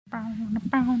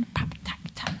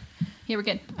Here we're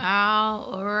good.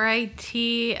 All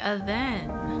righty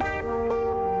then. All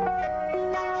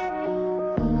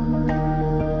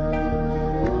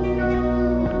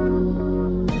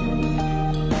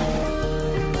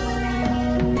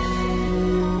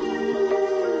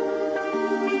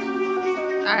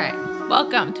right.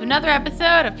 Welcome to another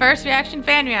episode of First Reaction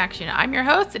Fan Reaction. I'm your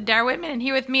host, Dara Whitman, and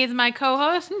here with me is my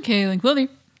co-host, Kaylin Clothy.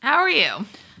 How are you?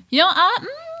 You know, I'm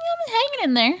hanging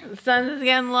in there. The sun is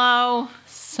getting low.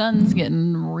 Sun's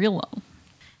getting real low.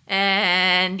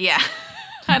 And yeah,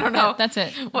 I don't know. That's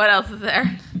it. What else is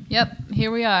there? Yep, here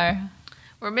we are.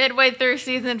 We're midway through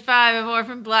season 5 of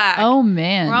Orphan Black. Oh,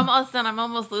 man. We're almost done. I'm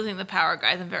almost losing the power,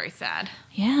 guys. I'm very sad.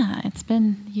 Yeah,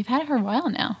 you've had it for a while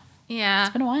now. Yeah.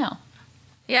 It's been a while.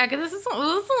 Yeah, because this is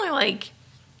only like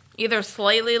either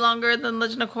slightly longer than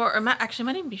Legend of Korra, or actually it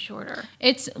might even be shorter.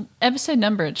 It's episode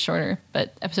number, it's shorter,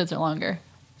 but episodes are longer.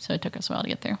 So it took us a while to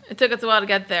get there. It took us a while to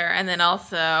get there, and then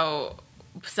also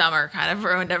summer kind of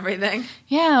ruined everything.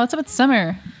 Yeah, what's up with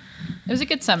summer? It was a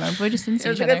good summer, but we just didn't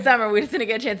see each other. It was a good summer. We just didn't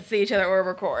get a chance to see each other or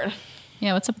record.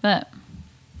 Yeah, what's up with that?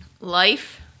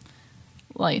 Life.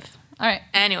 All right.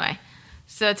 Anyway,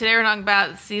 so today we're talking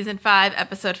about season 5,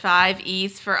 episode 5,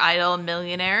 E's for Idol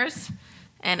Millionaires,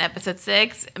 and episode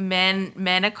 6,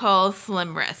 Manical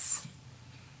Slimress.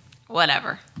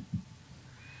 Whatever.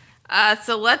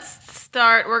 So let's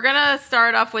start. We're going to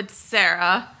start off with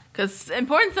Sarah, because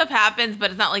important stuff happens,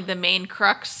 but it's not like the main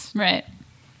crux. Right.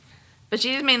 But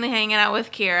she's mainly hanging out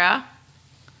with Kira.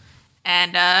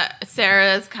 And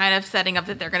Sarah's kind of setting up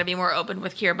that they're going to be more open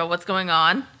with Kira about what's going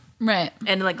on. Right.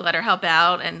 And, like, let her help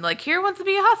out. And, like, Kira wants to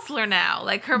be a hustler now,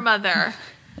 like her mother.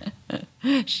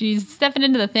 She's stepping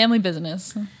into the family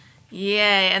business.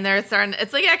 Yay. And they're starting...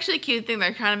 It's, like, actually a cute thing.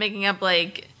 They're kind of making up,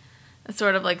 like...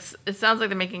 Sort of like, it sounds like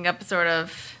they're making up sort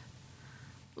of,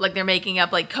 like they're making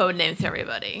up like code names to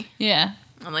everybody. Yeah.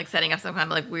 And like setting up some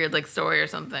kind of like weird like story or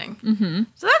something. Mm-hmm.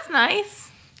 So that's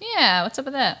nice. Yeah, what's up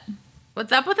with that?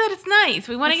 What's up with it? It's nice.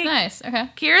 We want to get... nice,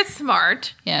 okay. Kira's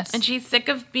smart. Yes. And she's sick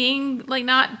of being like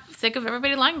not sick of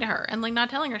everybody lying to her and like not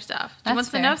telling her stuff. She That's wants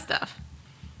fair. to know stuff.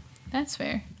 That's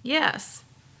fair. Yes.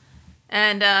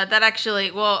 And that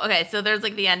actually, well, okay, so there's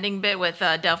like the ending bit with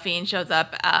Delphine shows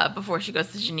up before she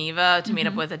goes to Geneva to meet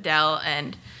up with Adele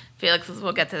and Felix.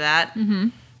 We'll get to that. Mm-hmm.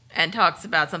 And talks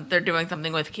about they're doing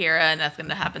something with Kira and that's going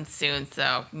to happen soon,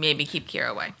 so maybe keep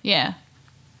Kira away. Yeah.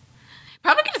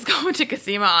 Probably could just go into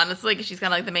Cosima, honestly, because she's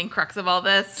kind of like the main crux of all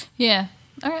this. Yeah.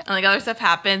 All right. And like other stuff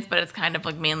happens, but it's kind of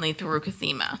like mainly through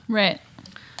Cosima. Right.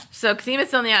 So Cosima's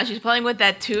still in the house. She's playing with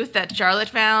that tooth that Charlotte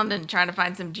found and trying to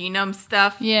find some genome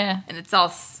stuff. Yeah. And it's all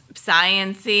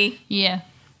science-y. Yeah.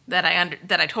 That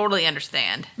I totally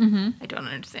understand. Mm-hmm. I don't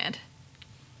understand.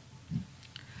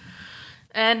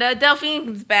 And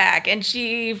Delphine's back, and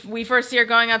we first see her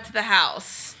going up to the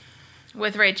house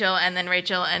with Rachel, and then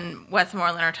Rachel and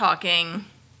Westmoreland are talking.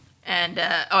 And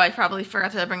I probably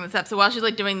forgot to bring this up. So while she's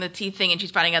like doing the teeth thing, and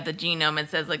she's finding out the genome, it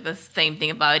says like the same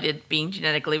thing about it being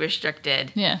genetically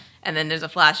restricted. Yeah. And then there's a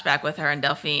flashback with her and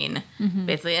Delphine,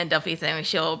 basically, and Delphine saying like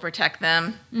she'll protect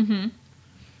them. Mm-hmm.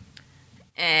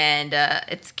 And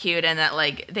it's cute, and that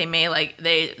like they may like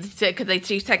because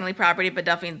she's technically property, but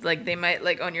Delphine's like they might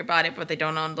like own your body, but they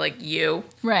don't own like you.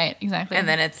 Right. Exactly. And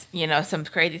then it's some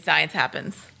crazy science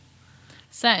happens.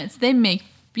 Science. They make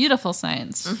beautiful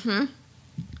science. Mm-hmm.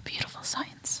 Beautiful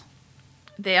science.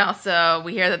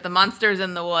 We hear that the monster's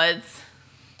in the woods,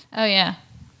 Oh yeah.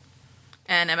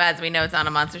 and as we know, it's not a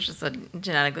monster; it's just a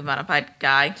genetically modified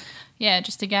guy. Yeah,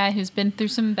 just a guy who's been through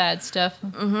some bad stuff.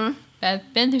 Mm-hmm.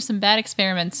 Been through some bad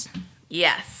experiments.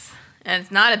 Yes, and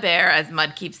it's not a bear, as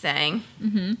Mud keeps saying.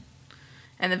 Mm-hmm.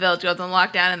 And the village goes on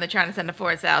lockdown, and they're trying to send a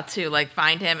force out to like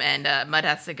find him, and Mud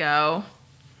has to go.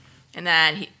 And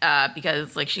that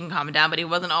because like she can calm him down, but he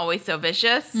wasn't always so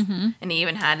vicious, and he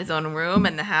even had his own room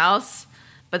in the house.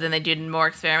 But then they did more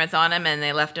experiments on him, and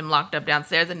they left him locked up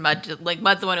downstairs. And Mud's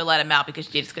the one who let him out because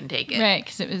she just couldn't take it. Right,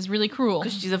 because it was really cruel.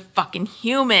 Because she's a fucking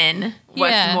human, Yeah.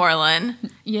 Westmoreland.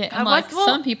 Yeah, God, unlike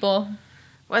some people.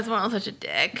 Westmoreland's such a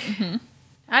dick.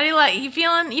 How do you like? You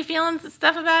feeling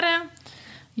stuff about him?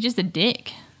 He's just a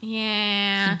dick.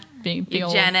 Yeah. Big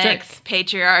old Eugenics, jerk.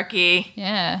 patriarchy.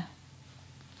 Yeah.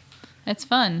 That's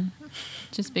fun.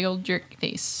 Just big old jerk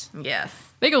face. Yes.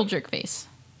 Big old jerk face.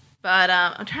 But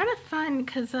I'm trying to find,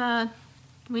 because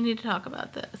we need to talk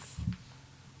about this.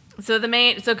 So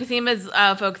Cosima's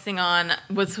was focusing on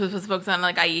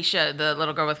like Aisha, the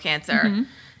little girl with cancer,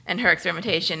 and her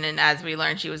experimentation. And as we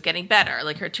learned, she was getting better.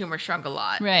 Like her tumor shrunk a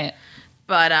lot. Right.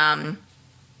 But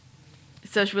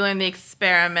so we learned the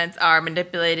experiments are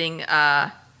manipulating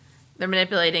they're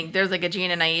manipulating. There's like a Jean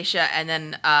and Aisha, and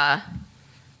then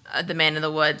the Man in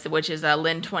the Woods, which is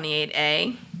Lin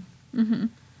 28A. Mm-hmm.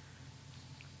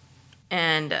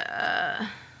 And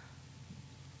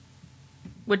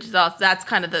which is also, that's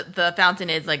kind of the fountain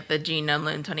is like the Jean and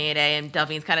Lin 28A, and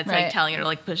Delphine's kind of like Right. telling her to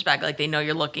like push back, like they know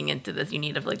you're looking into this, you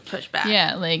need to like push back.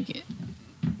 Yeah, like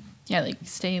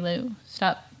stay low.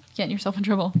 Stop getting yourself in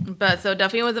trouble. But so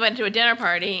Delphine was invited to a dinner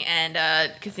party, and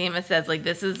Cosima says like,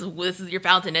 this is your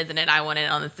fountain, isn't it? I want it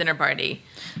on this dinner party.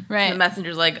 Right. And the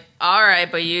messenger's like, all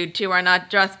right, but you two are not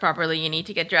dressed properly. You need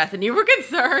to get dressed. And you were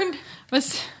concerned.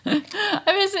 It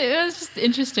was just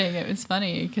interesting. It was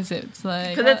funny because it's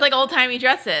like... Because it's like old-timey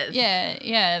dresses.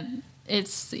 Yeah.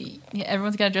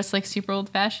 Everyone's got to dress like super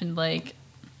old-fashioned. Like,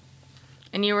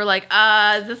 And you were like,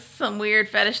 is this some weird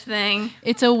fetish thing?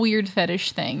 it's a weird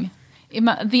fetish thing.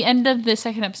 The end of the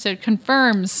second episode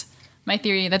confirms my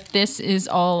theory that this is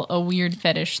all a weird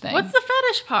fetish thing. What's the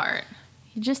fetish part?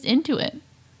 He's just into it.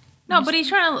 No, but he's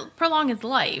trying to prolong his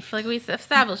life. Like, we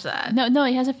established that. No,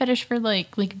 he has a fetish for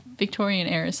like Victorian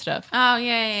era stuff. Oh,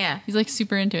 yeah. He's like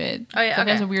super into it. Oh, yeah, He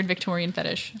okay. has a weird Victorian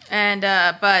fetish. And,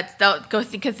 but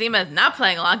Cosima is not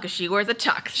playing along because she wears a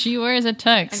tux. She wears a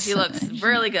tux. And she looks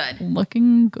really good.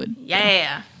 Looking good.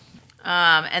 Yeah.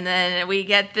 And then we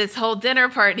get this whole dinner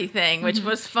party thing, which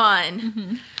was fun.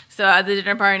 Mm-hmm. So the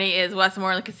dinner party is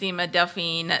Westmore, Cosima,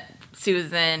 Delphine,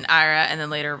 Susan, Ira, and then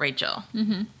later Rachel.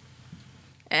 Mm-hmm.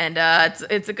 And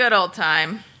it's a good old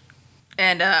time.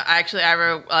 And actually,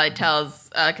 Ira tells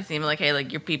Cosima, like, hey,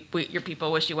 like, your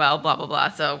people wish you well, blah, blah,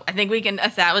 blah. So I think we can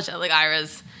establish that, like,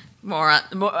 Ira's more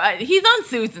he's on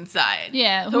Susan's side.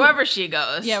 Yeah. So wherever she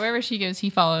goes. Yeah, wherever she goes, he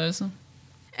follows.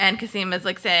 And Cosima's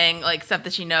like saying like stuff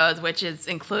that she knows, which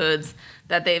includes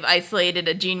that they've isolated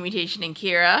a gene mutation in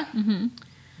Kira,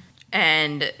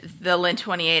 and the Lin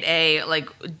 28A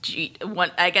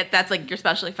I get that's like your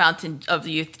specially fountain of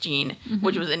the youth gene,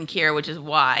 which was in Kira, which is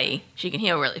why she can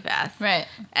heal really fast. Right.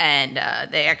 And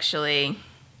they actually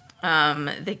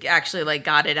like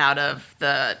got it out of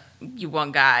the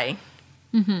one guy.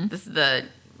 Mm-hmm. This is the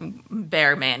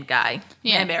bear man guy.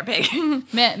 Yeah. Man, bear,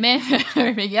 pig.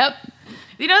 Man, yep.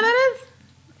 Do you know what that is?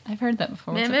 I've heard that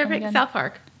before. Man, What's bear, it pig, called South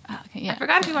Park. again? Oh, okay, yeah. I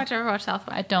forgot if you ever watch South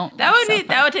Park. I don't. That like would South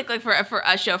that Park. would take like for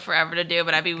a show forever to do,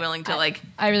 but I'd be willing to like.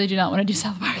 I really do not want to do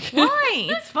South Park. Why?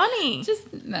 It's funny.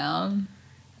 Just no.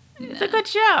 It's a good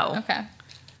show. Okay.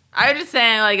 I was just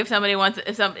saying, like, if somebody wants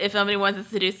us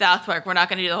to do South Park, we're not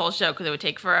going to do the whole show because it would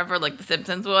take forever, like The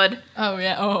Simpsons would. Oh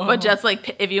yeah. Oh. But just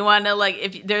like if you want to, like,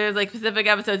 if there's like specific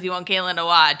episodes you want Caitlin to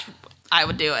watch, I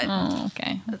would do it. Oh,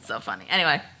 okay. That's so funny.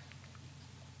 Anyway,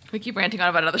 we keep ranting on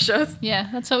about other shows. Yeah,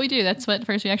 that's what we do. That's what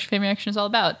First Reaction, Fan Reaction is all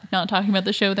about. Not talking about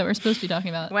the show that we're supposed to be talking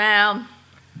about. Well,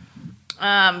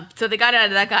 so they got it out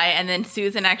of that guy, and then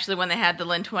Susan actually, when they had the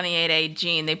Lin 28A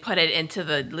gene, they put it into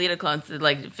the Lita clones to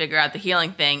like figure out the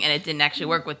healing thing, and it didn't actually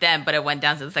work with them, but it went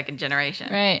down to the second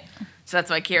generation. Right. So that's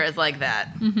why Kira's like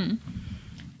that. Mm-hmm.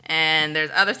 And there's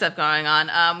other stuff going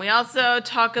on. We also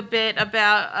talk a bit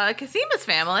about Cosima's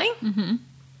family,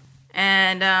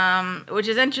 and which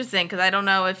is interesting because I don't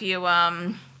know if you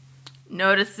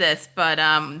noticed this, but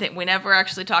we never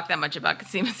actually talked that much about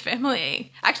Cosima's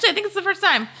family. Actually, I think it's the first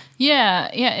time. Yeah.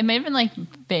 It may have been like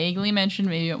vaguely mentioned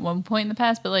maybe at one point in the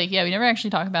past, but like we never actually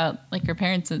talk about like her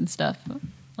parents and stuff.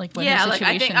 Like what her Yeah, like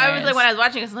situation I think there I was like is. when I was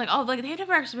watching this, I'm like, oh, like they've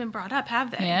never actually been brought up,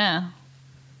 have they? Yeah.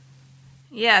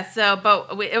 Yeah. So, but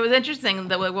it was interesting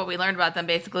that what we learned about them.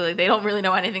 Basically, like, they don't really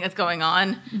know anything that's going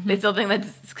on. They still think that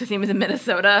Cosima's in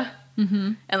Minnesota.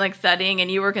 And like studying, and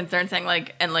you were concerned, saying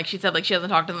like, and like she said, like she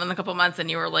hasn't talked to them in a couple months,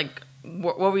 and you were like,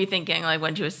 what were you thinking, like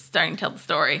when she was starting to tell the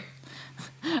story?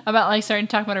 About like starting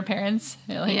to talk about her parents.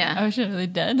 You're like, Yeah. oh shit, are they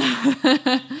dead?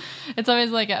 It's always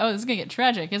like, oh, this is gonna get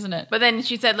tragic, isn't it? But then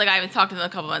she said, like, I haven't talked to them in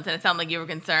a couple months, and it sounded like you were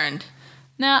concerned.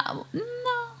 No,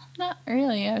 not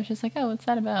really. I was just like, oh, what's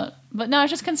that about? But no, I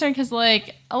was just concerned because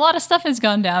like a lot of stuff has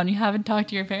gone down. You haven't talked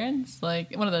to your parents,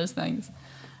 like one of those things.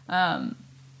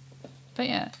 But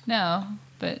yeah, no.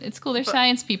 But it's cool. They're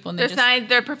science people, and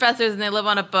They're professors, and they live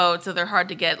on a boat, so they're hard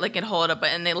to get like get hold of.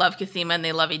 But and they love Cosima, and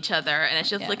they love each other, and it's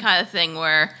just the kind of thing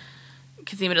where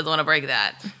Cosima doesn't want to break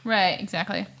that. right,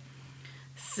 exactly.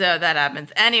 So that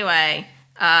happens. Anyway,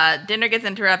 dinner gets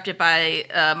interrupted by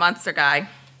Monster Guy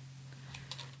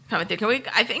coming through.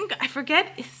 I forget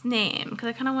his name because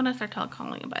I kind of want to start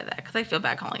calling him by that because I feel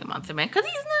bad calling him Monster Man because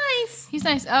he's nice. He's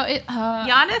nice. Oh,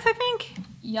 Giannis, I think.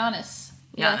 Giannis.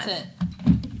 Yeah, Giannis. that's it.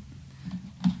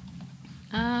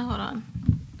 Hold on.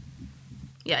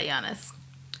 Yeah, Giannis.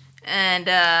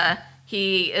 And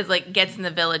he is like gets in the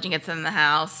village and gets in the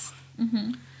house.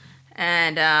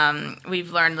 And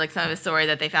we've learned like some of his story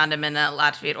that they found him in a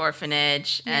Latvian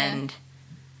orphanage, and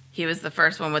he was the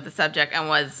first one with the subject and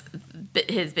was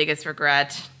his biggest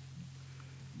regret.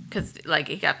 Because like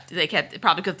they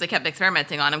kept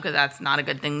experimenting on him because that's not a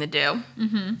good thing to do.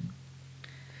 Mm-hmm.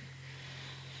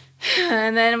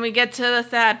 And then we get to the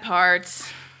sad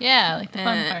parts. Yeah, like the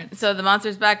fun parts. So the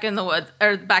monster's back in the woods,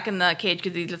 or back in the cage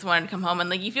because he just wanted to come home. And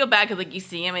like you feel bad because like you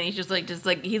see him and he's just like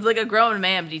he's like a grown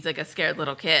man, but he's like a scared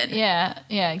little kid. Yeah,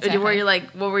 exactly. Were you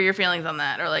like, what were your feelings on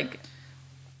that, or like,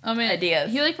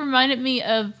 ideas? He like reminded me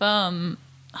of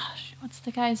what's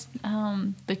the guy's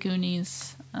The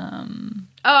Goonies.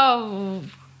 Oh,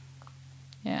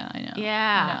 yeah, I know.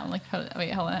 Yeah. I know. Like,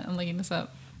 wait, hold on, I'm looking this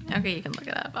up. Okay, you can look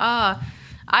it up.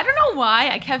 I don't know why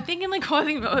I kept thinking like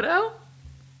Quasimodo.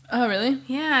 Oh, really?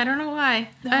 Yeah, I don't know why.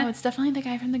 No, it's definitely the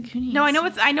guy from The Goonies. No,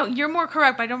 I know you're more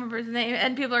correct, but I don't remember his name,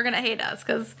 and people are gonna hate us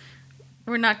because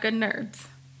we're not good nerds.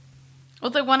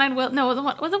 Was it One-Eyed Willie? No, was it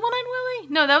One-Eyed Willie?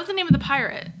 No, that was the name of the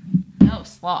pirate. No,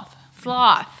 Sloth.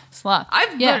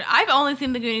 I've only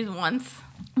seen The Goonies once.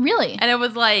 Really? And it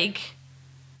was like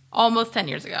almost 10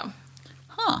 years ago.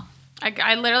 Huh.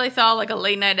 I literally saw like a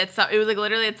late night it was like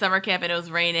literally at summer camp, and it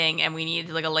was raining, and we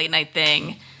needed like a late night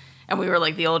thing. And we were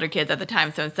like the older kids at the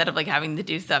time, so instead of like having to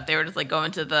do stuff, they were just like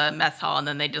going to the mess hall, and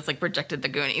then they just like projected The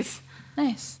Goonies.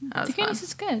 Nice. The Goonies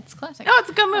is good. It's classic. No, it's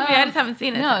a good movie. I just haven't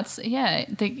seen it. No,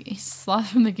 he's Sloth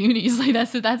from The Goonies. Like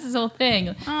that's his whole thing.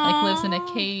 Like lives in a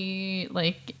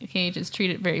cage, is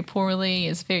treated very poorly,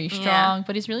 is very strong,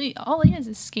 but he's really all he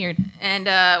is scared. And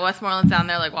Westmoreland's down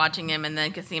there like watching him, and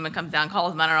then Cosima comes down,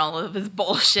 calls him out on all of his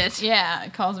bullshit. Yeah,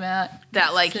 calls him out.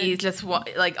 That like he's just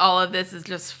like all of this is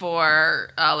just for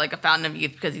like a fountain of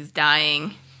youth because he's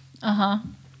dying.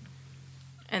 And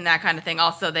that kind of thing.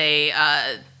 Also, they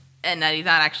and that he's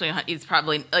not actually, he's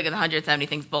probably like 170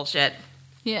 things bullshit.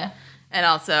 Yeah. And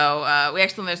also, we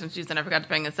actually learned some news, and I forgot to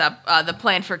bring this up. The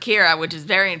plan for Kira, which is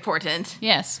very important.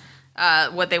 Yes.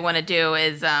 What they want to do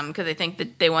is, because they think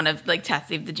that they want to like test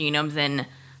the genomes in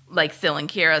like still in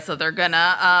Kira, so they're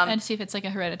gonna and see if it's like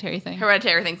a hereditary thing.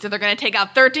 So they're gonna take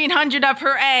out 1,300 of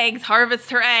her eggs,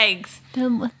 harvest her eggs.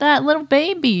 That little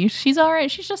baby, she's all right.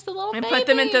 She's just a little baby. And put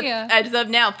them into, as of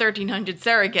now, 1,300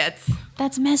 surrogates.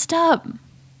 That's messed up.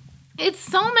 It's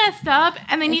so messed up,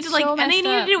 and they need to like, and they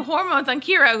need to do hormones on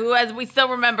Kira, who, as we still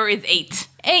remember, is 8.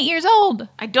 8 years old.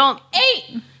 8.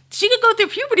 She could go through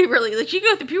puberty really. Like she could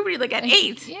go through puberty like at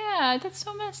 8. Yeah, that's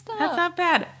so messed up. That's not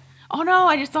bad. Oh no,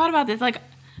 I just thought about this. Like,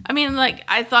 I mean, like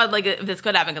I thought like this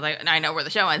could happen because I know where the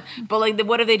show ends. But like,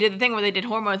 what if they did the thing where they did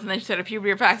hormones and then she started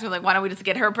puberty facts? Like, why don't we just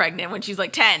get her pregnant when she's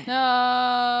like 10?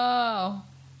 No.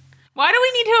 Why do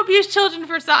we need to abuse children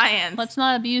for science? Let's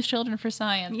not abuse children for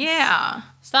science. Yeah.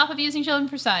 Stop abusing children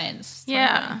for science.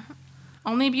 Yeah.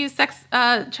 Only abuse child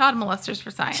molesters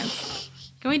for science.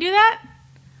 Can we do that?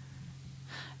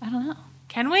 I don't know.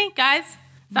 Can we? Guys,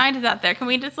 scientists out there, can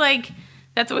we just like,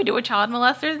 that's what we do with child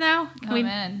molesters now?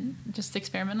 Man. Just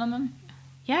experiment on them?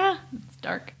 Yeah. It's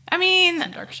dark. I mean.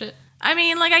 Some dark shit. I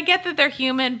mean, like, I get that they're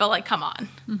human, but like, come on.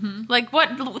 Mm-hmm. Like,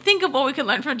 think of what we could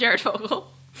learn from Jared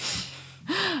Fogle.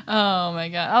 Oh my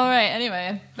god. All right.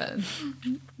 Anyway, but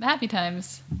happy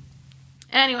times.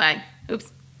 Anyway,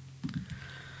 oops.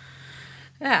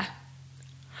 Yeah.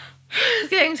 It's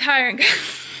getting tiring.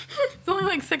 It's only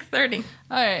like 6:30.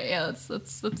 All right. Yeah.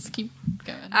 Let's keep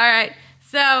going. All right.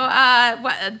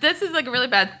 So this is like a really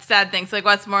sad thing. So like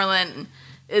Westmoreland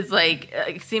is like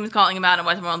seems calling him out, and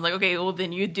Westmoreland's like, okay, well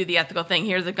then you do the ethical thing.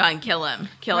 Here's a gun, kill him,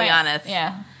 kill Giannis.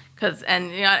 Yeah.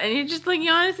 And you're just like,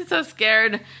 Giannis is so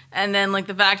scared. And then like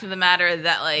the fact of the matter is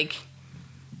that like,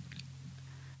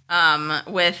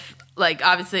 with like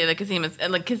obviously like Cosima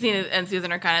and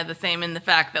Susan are kind of the same in the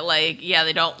fact that like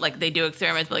they don't like they do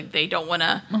experiments, but like they don't want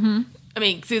to. Mm-hmm. I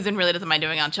mean, Susan really doesn't mind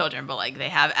doing it on children, but like they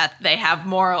have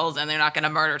morals and they're not going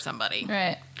to murder somebody.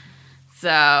 Right.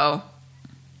 So,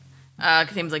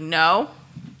 Cosima's like, no.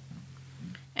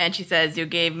 And she says, you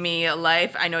gave me a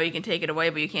life. I know you can take it away,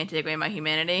 but you can't take away my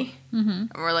humanity. Mm-hmm.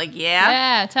 And we're like, yeah.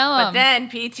 Yeah, tell him. But then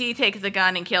PT takes the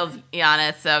gun and kills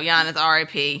Giannis. So Giannis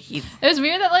R.I.P. It was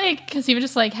weird that like Cosima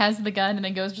just like has the gun and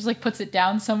then goes just like puts it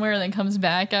down somewhere and then comes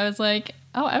back. I was like,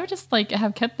 oh, I would just like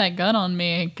have kept that gun on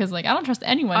me because like I don't trust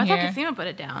anyone here. I thought Cosima put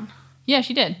it down. Yeah,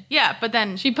 she did. Yeah, but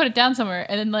then she put it down somewhere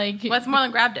and then like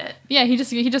Westmoreland grabbed it. Yeah, he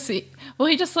just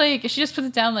like she just puts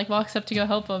it down, like walks up to go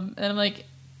help him, and I'm like,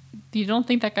 you don't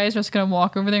think that guy's just gonna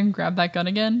walk over there and grab that gun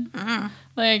again? Mm-hmm.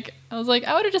 Like, I was like,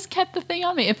 I would have just kept the thing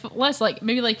on me, if less like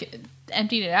maybe like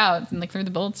emptied it out and like threw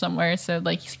the bullet somewhere so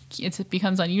like it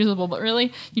becomes unusable. But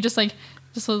really, you just like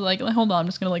Just was like, hold on, I'm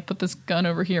just gonna like put this gun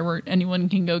over here where anyone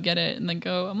can go get it and then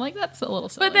go. I'm like, that's a little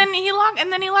silly. But then he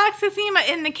locks Cosima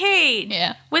in the cage.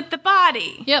 Yeah. With the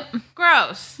body. Yep.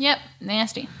 Gross. Yep.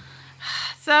 Nasty.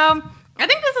 So I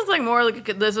think this is like more like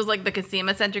this was like the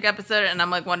Cosima centric episode, and I'm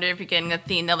like wondering if you're getting a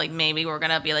theme that like maybe we're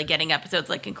gonna be like getting episodes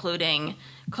like concluding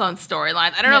clone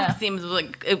storylines. I don't know if Cosima's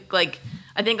was like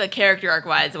I think like character arc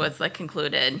wise it was like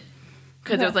concluded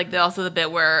because it was like also the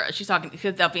bit where she's talking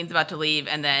because Delphine's about to leave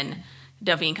and then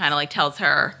Delphine kind of like tells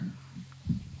her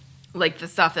like the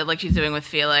stuff that like she's doing with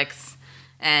Felix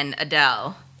and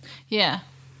Adele. Yeah.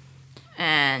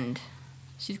 And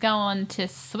she's going to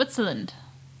Switzerland.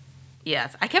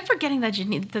 Yes. I kept forgetting that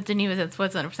Geneva's in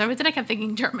Switzerland. For some reason I kept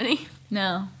thinking Germany.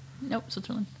 No. Nope,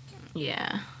 Switzerland.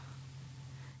 Yeah.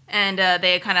 And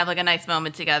they had kind of like a nice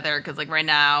moment together because like right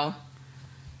now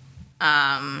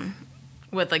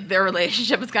with like their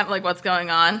relationship is kind of like what's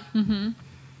going on. Mm-hmm.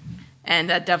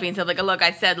 And that Delphine said, like, look, I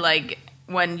said, like,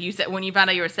 when you found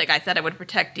out you were sick, I said I would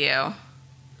protect you.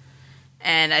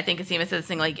 And I think Cosima said this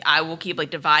thing, like, I will keep,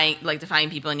 like, defying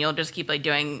people, and you'll just keep, like,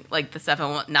 doing, like, the stuff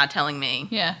and not telling me.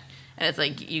 Yeah. And it's,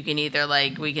 like, you can either,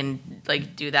 like, we can,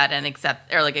 like, do that and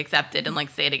accept it and, like,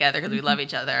 stay together because we love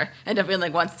each other. And Delphine,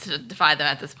 like, wants to defy them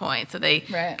at this point. So they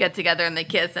get together and they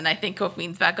kiss, and I think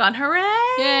Kofine's back on. Hooray!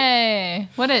 Yay!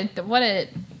 What a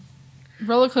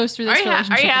roller coaster this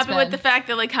relationship Are you has happy been. with the fact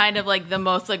that like kind of like the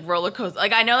most like roller coaster,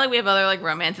 like I know like we have other like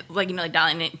romances like you know like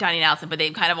Donnie and Allison, but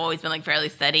they've kind of always been like fairly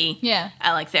steady. Yeah.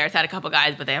 And like Sarah's had a couple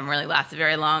guys, but they haven't really lasted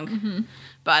very long. Mm-hmm.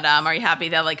 But are you happy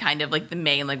that like kind of like the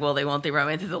main like will they won't they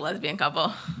romance is a lesbian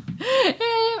couple?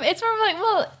 It's more like,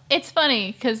 well, it's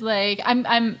funny because like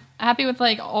I'm happy with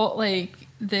like all like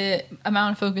the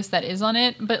amount of focus that is on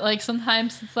it, but like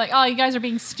sometimes it's like, oh, you guys are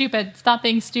being stupid. Stop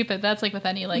being stupid. That's like with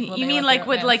any like. You mean like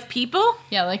with like people?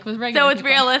 Yeah, like with regular. So it's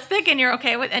people. realistic, and you're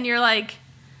okay with, and you're like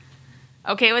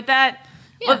okay with that.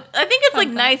 Yeah, well, I think it's like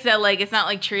nice that like it's not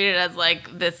like treated as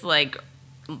like this like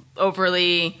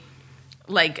overly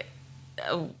like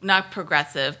not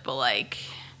progressive, but like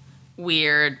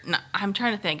weird. I'm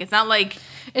trying to think. It's not like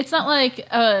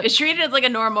it's treated as like a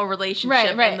normal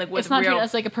relationship, right? And, like, with it's not treated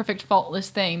as like a perfect faultless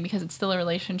thing because it's still a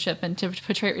relationship, and to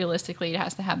portray it realistically, it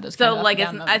has to have those. So kind of like,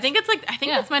 I think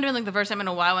this might have been like the first time in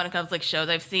a while when it comes to like shows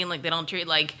I've seen like they don't treat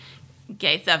like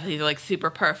gay stuff as either like super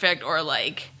perfect or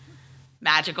like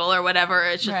magical or whatever.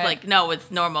 It's just like no, it's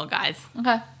normal, guys.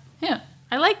 Okay, yeah,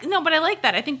 but I like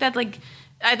that. I think that's like.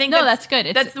 That's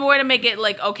good. That's the way to make it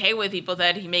like okay with people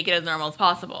that he make it as normal as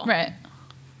possible. Right.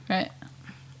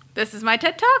 This is my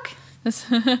TED Talk.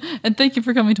 And thank you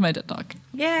for coming to my TED Talk.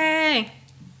 Yay!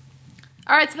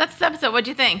 All right, so that's this episode. What'd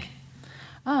you think?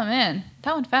 Oh man,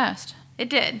 that went fast. It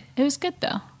did. It was good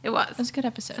though. It was. It was a good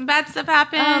episode. Some bad stuff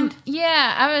happened.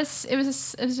 Yeah, It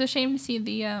was a shame to see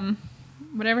the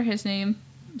whatever his name,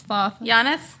 Sloth.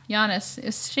 Giannis.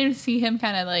 It's a shame to see him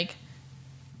kind of like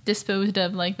disposed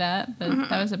of like that, but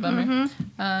that was a bummer.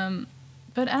 Mm-hmm.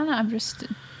 But I don't know.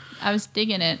 I was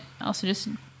digging it. Also, just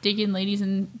digging ladies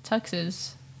in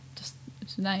tuxes. Just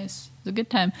it's nice. It was a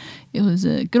good time. It was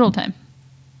a good old time.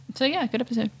 So yeah, good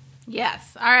episode.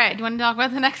 Yes. All right. Do you want to talk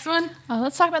about the next one?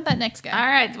 Let's talk about that next guy.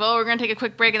 All right. Well, we're going to take a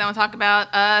quick break, and then we'll talk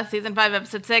about season 5,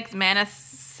 episode 6,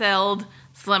 Manicilled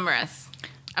Slimmerous.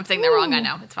 I'm saying that wrong. I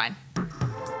know. It's fine.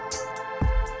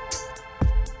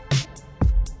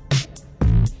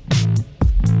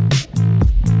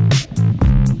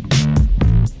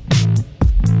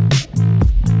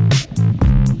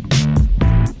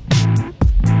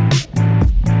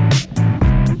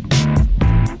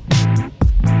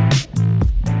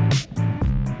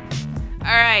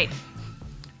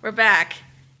 We're back.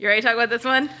 You ready to talk about this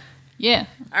one? Yeah.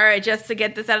 All right, just to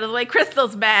get this out of the way,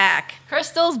 Crystal's back.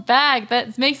 Crystal's back.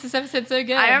 That makes this episode so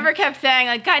good. I remember kept saying,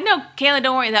 like, God, no, Kayla,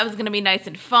 don't worry. That was going to be nice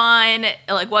and fun.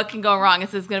 Like, what can go wrong?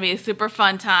 This is going to be a super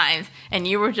fun times. And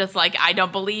you were just like, I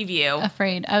don't believe you.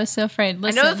 Afraid. I was so afraid.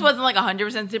 Listen, I know this wasn't like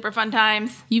 100% super fun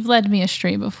times. You've led me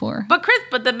astray before. But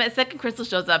the second Crystal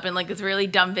shows up in like this really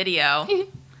dumb video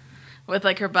with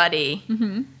like her buddy.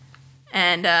 Mm-hmm.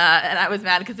 And I was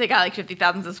mad because they got like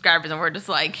 50,000 subscribers and we're just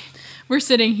like... We're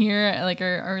sitting here at like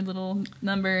our little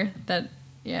number that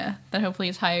hopefully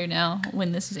is higher now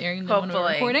when this is airing than when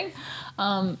we're recording.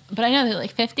 But I know they're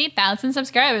like 50,000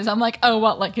 subscribers. I'm like, oh,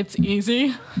 what? Like it's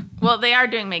easy? Well, they are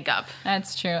doing makeup.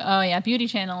 That's true. Oh yeah, beauty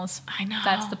channels. I know.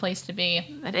 That's the place to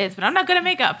be. That is, but I'm not good at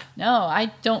makeup. No,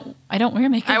 I don't wear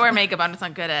makeup. I wear makeup. I'm just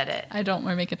not good at it. I don't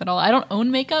wear makeup at all. I don't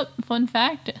own makeup. Fun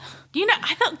fact. You know,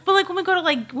 I thought, but like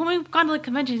when we've gone to like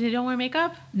conventions, they don't wear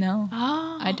makeup. No.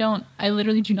 Oh. I don't. I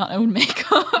literally do not own makeup.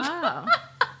 Oh.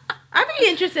 I'd be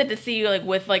interested to see you like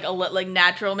with like like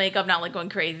natural makeup, not like going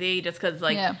crazy, just because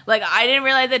like like I didn't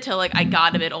realize it till like I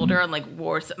got a bit older and like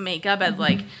wore some makeup as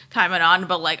like time went on.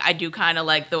 But like I do kind of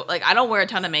like the like I don't wear a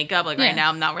ton of makeup. Like right now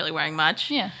I'm not really wearing much.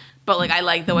 Yeah. But like I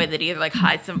like the way that either like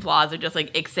hides some flaws or just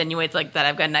like extenuates like that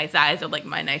I've got nice eyes or like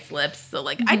my nice lips. So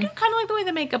like I do kind of like the way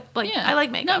the makeup like I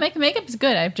like makeup. No, makeup is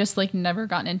good. I've just like never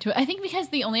gotten into it. I think because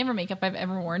the only ever makeup I've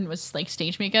ever worn was like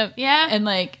stage makeup. Yeah.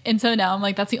 And so now I'm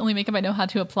like that's the only makeup I know how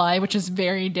to apply, which is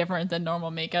very different than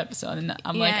normal makeup. So then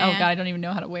I'm like, oh god, I don't even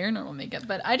know how to wear normal makeup.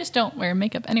 But I just don't wear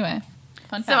makeup anyway.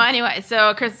 Fun fact. So anyway,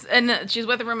 so Chris and she's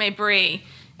with her roommate Bree,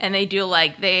 and they do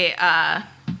like they I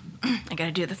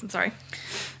gotta do this. I'm sorry.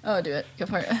 Oh, do it. Go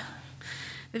for it.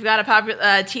 They've got a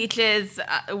popular teaches.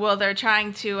 Well, they're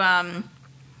trying to.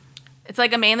 It's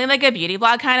like mainly like a beauty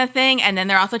blog kind of thing, and then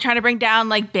they're also trying to bring down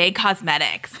like big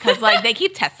cosmetics because like they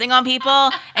keep testing on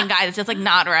people, and guys, it's just like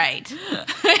not right.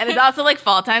 And it's also like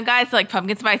fall time, guys. So like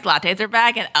pumpkin spice lattes are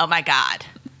back, and oh my god,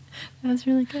 That was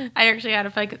really good. I actually had a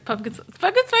pumpkin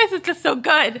spice is just so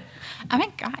good. Oh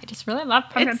my god, I just really love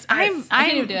pumpkin spice. I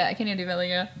can't even do it. I can't even do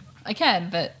Valigo. I can,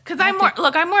 but because I'm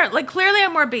more like clearly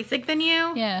I'm more basic than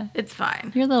you. Yeah, it's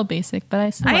fine. You're a little basic, but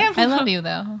I love you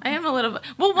though. I am a little bit.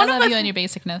 Well, I love you and your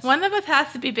basicness. One of us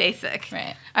has to be basic,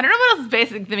 right? I don't know what else is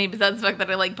basic to me besides the fact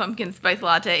that I like pumpkin spice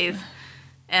lattes,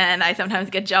 and I sometimes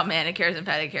get gel manicures and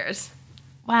pedicures.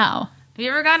 Wow, have you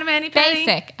ever gotten a mani pedi?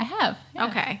 Basic, I have. Yeah.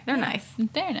 Okay, they're nice.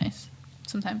 They're nice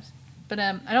sometimes, but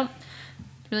I don't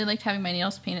really like having my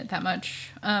nails painted that much.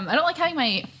 I don't like having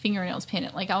my fingernails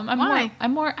painted. Like I'm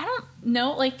more. I don't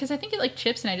know, like because I think it like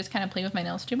chips, and I just kind of play with my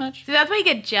nails too much. See, that's why you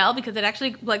get gel because it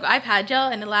actually like I've had gel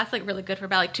and it lasts like really good for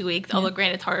about like 2 weeks. Although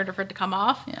granted, it's harder for it to come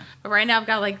off. Yeah. But right now I've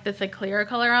got like this like clearer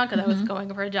color on because I was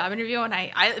going for a job interview, and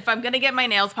I if I'm gonna get my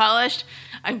nails polished,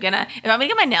 if I'm gonna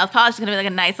get my nails polished, it's gonna be like a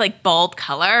nice like bold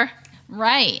color.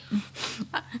 Right.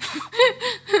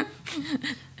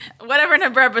 Whatever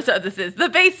number episode this is, the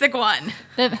basic one.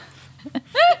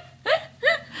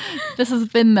 This has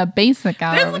been the basic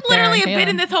hour. There's literally a bit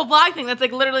in this whole vlog thing that's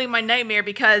like literally my nightmare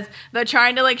because they're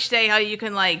trying to like say how you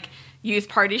can like use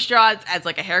party straws as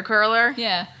like a hair curler.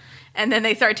 Yeah. And then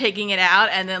they start taking it out,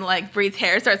 and then like Bree's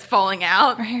hair starts falling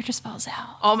out. Her hair just falls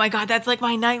out. Oh my god, that's like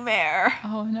my nightmare.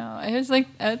 Oh no, it was like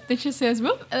it just says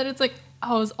whoop, and it's like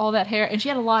oh, it's all that hair, and she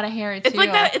had a lot of hair too. It's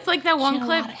like that. It's like that one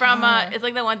clip from. It's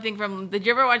like that one thing from. Did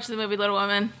you ever watch the movie Little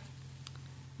Women?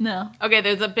 No. Okay,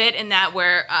 there's a bit in that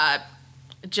where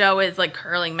Joe is like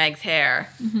curling Meg's hair,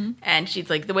 and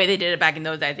she's like the way they did it back in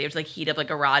those days. They just like heat up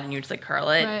like a rod, and you just like curl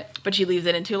it. Right. But she leaves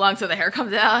it in too long, so the hair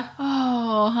comes out.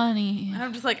 Oh, honey. And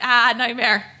I'm just like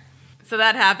nightmare. So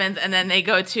that happens, and then they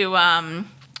go to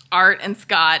Art and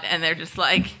Scott, and they're just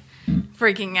like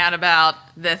freaking out about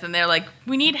this, and they're like,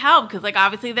 we need help because like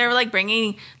obviously they're like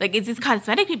bringing like it's these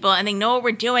cosmetic people, and they know what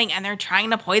we're doing, and they're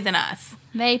trying to poison us.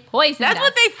 They poison us. That's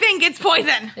what they think. It's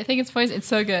poison. They think it's poison. It's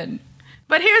so good.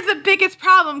 But here's the biggest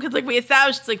problem because like we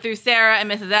established like through Sarah and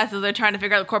Mrs. S as they're trying to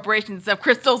figure out the corporation and stuff.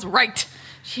 Crystal's right.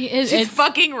 She is. She's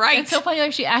fucking right. It's so funny.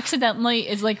 Like she accidentally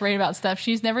is like right about stuff.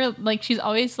 She's never like she's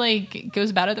always like goes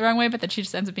about it the wrong way, but then she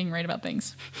just ends up being right about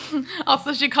things.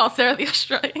 Also, she calls Sarah the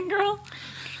Australian girl.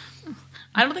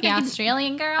 I don't think the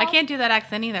Australian girl. I can't do that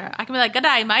accent either. I can be like, "Good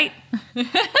day, mate,"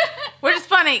 which is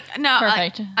funny. No,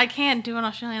 I can't do an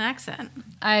Australian accent.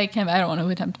 I can't. I don't want to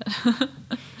attempt it.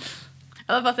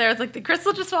 I love how Sarah's like, did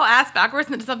Crystal just fall ass backwards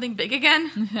into something big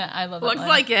again? Yeah, I love that. Looks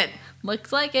like it.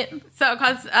 Looks like it. So,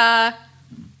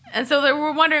 and so they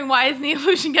were wondering why isn't the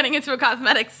illusion getting into a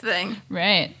cosmetics thing?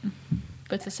 Right.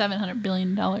 But it's a $700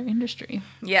 billion industry.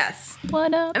 Yes.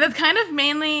 What up? And it's kind of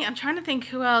mainly, I'm trying to think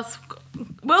who else. Do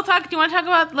you want to talk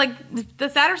about, like, the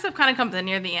sadder stuff kind of comes in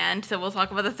near the end, so we'll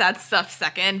talk about the sad stuff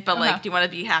second, but, like, do you want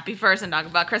to be happy first and talk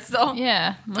about Crystal?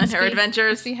 Yeah. And her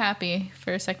adventures? Let's be happy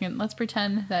for a second. Let's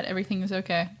pretend that everything is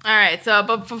okay. All right, so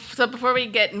before we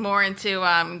get more into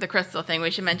the Crystal thing,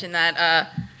 we should mention that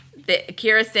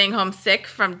Kira's staying home sick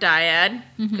from Dyad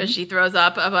because she throws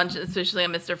up a bunch, especially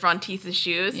on Mr. Frontice's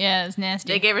shoes. Yeah, it's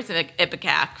nasty. They gave her some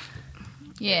Ipecac.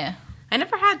 Yeah. I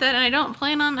never had that, and I don't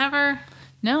plan on ever.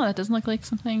 No, that doesn't look like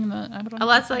something that I would.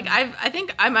 Unless, like, I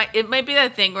think I might. It might be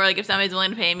that thing where, like, if somebody's willing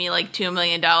to pay me like $2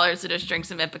 million to just drink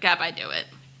some Ipecac, I do it.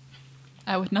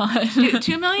 I would not.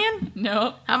 $2 million?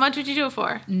 No. How much would you do it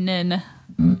for? None.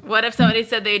 What if somebody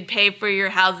said they'd pay for your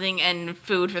housing and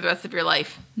food for the rest of your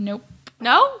life? Nope.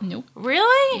 No? Nope.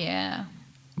 Really? Yeah.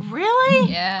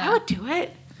 Really? Yeah. I would do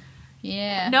it.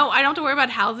 Yeah. No, I don't have to worry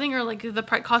about housing or like the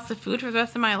cost of food for the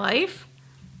rest of my life.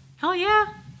 Hell yeah.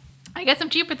 I guess I'm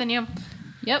cheaper than you.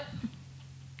 Yep.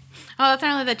 Oh, that's not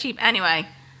really that cheap. Anyway.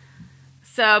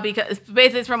 So, because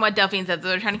basically it's from what Delphine said, so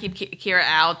they're trying to keep Kira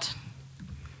out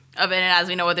of it, and as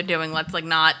we know what they're doing, let's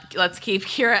keep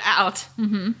Kira out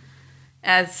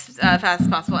as fast as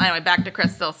possible. Anyway, back to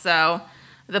Crystal. So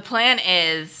the plan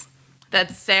is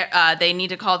that they need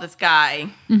to call this guy,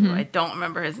 who I don't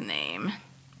remember his name.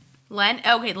 Len?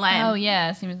 Okay, Len. Oh,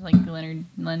 yeah. It seems like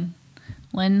Lenjamin.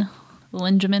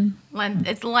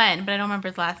 It's Len, but I don't remember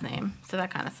his last name, so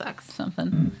that kind of sucks.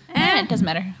 Something. It doesn't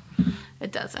matter.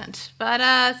 It doesn't. But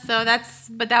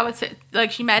that was it.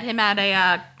 Like, they met him at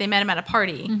a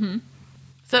party. Mm-hmm.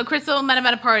 So Crystal met him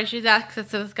at a party. She's access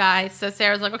to this guy. So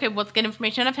Sarah's like, okay, let's get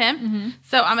information out of him. Mm-hmm.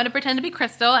 So I'm going to pretend to be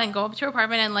Crystal and go up to her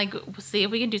apartment and, like, see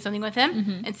if we can do something with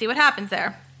him and see what happens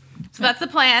there. So that's the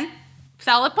plan.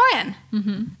 Solid plan.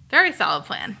 Mm-hmm. Very solid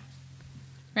plan.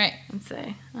 Right. Let's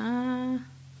see.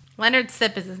 Leonard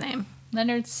Sip is his name.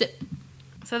 Leonard Sip.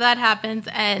 So that happens,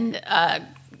 and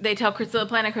they tell Crystal the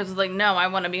plan, and Crystal's like, no, I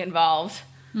want to be involved.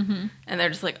 Mm-hmm. And they're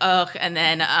just like, ugh. And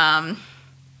then,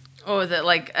 what was it?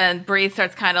 Like, and Bree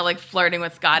starts kind of, like, flirting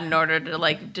with Scott in order to,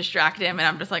 like, distract him, and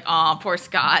I'm just like, aw, poor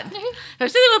Scott.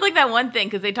 Especially with, like, that one thing,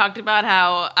 because they talked about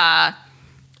how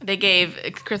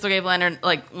Crystal gave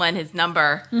Len his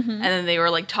number, and then they were,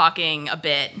 like, talking a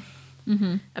bit.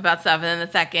 About stuff, and then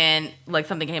the second, like,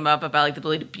 something came up about, like,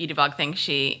 the beauty vlog thing,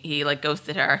 he like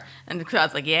ghosted her, and I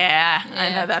was like, yeah, I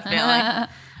know that feeling.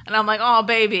 And I'm like, oh,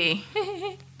 baby.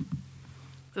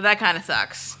 So that kind of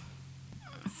sucks.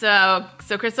 So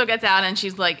Crystal gets out, and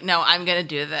she's like, no, I'm gonna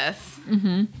do this.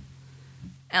 And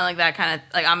like that kind of,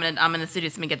 like, I'm gonna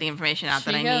seduce him and get the information out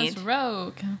that I need.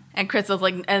 Rogue. And Crystal's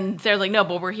like, and Sarah's like, no,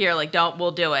 but we're here, like,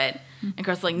 we'll do it. And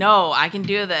Crystal's like, no, I can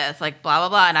do this, like, blah, blah,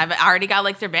 blah. And I've already got,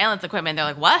 like, surveillance equipment. They're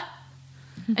like, what?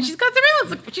 And she's got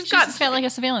surveillance. She's got like a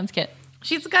surveillance kit.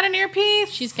 She's got an earpiece.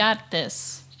 She's got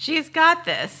this. She's got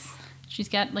this. She's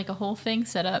got, like, a whole thing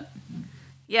set up.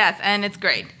 Yes, and it's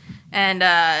great. And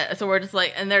so we're just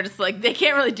like, and they're just like, they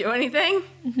can't really do anything.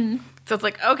 So it's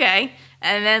like, okay.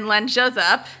 And then Len shows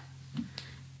up.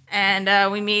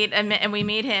 And we meet him,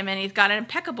 and he's got an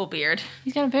impeccable beard.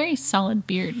 He's got a very solid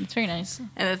beard. It's very nice. And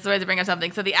that's the way to bring up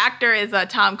something. So the actor is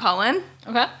Tom Cullen.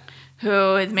 Okay.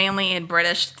 Who is mainly in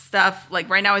British stuff. Like,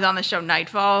 right now he's on the show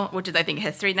Nightfall, which is, I think,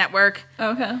 History Network.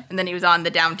 Okay. And then he was on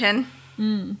The Downton.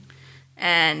 And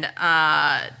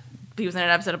he was in an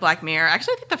episode of Black Mirror.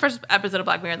 Actually, I think the first episode of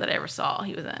Black Mirror that I ever saw,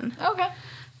 he was in. Okay.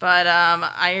 But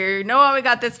I know how we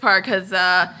got this part, because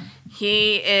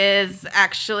he is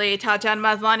actually Tatiana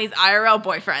Maslany's IRL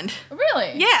boyfriend.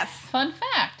 Really? Yes. Fun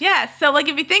fact. Yes. So, like,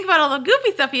 if you think about all the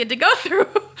goofy stuff he had to go through.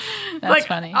 That's like,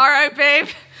 funny. All right, babe.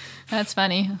 That's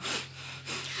funny.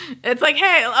 It's like,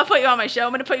 hey, I'll put you on my show. I'm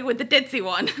going to put you with the ditzy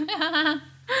one.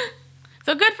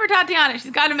 So good for Tatiana.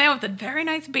 She's got a man with a very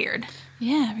nice beard.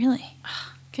 Yeah, really.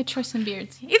 Good choice in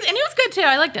beards. And he was good, too.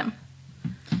 I liked him.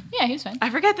 Yeah, he was fine. I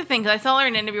forget the thing, because I saw her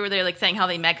in an interview where they were, like, saying how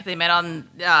they met, because they met on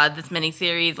this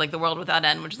miniseries, like, The World Without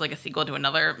End, which is, like, a sequel to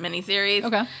another miniseries.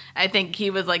 Okay. I think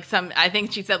he was, like, I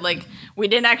think she said, like, we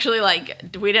didn't actually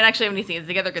have any scenes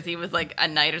together, because he was, like, a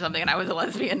knight or something, and I was a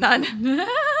lesbian nun.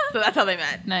 So that's how they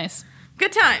met. Nice.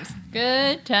 Good times.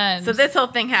 Good times. So this whole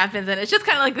thing happens, and it's just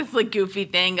kind of like this, like, goofy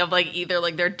thing of, like, either,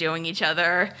 like, they're doing each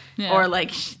other or,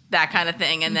 like, that kind of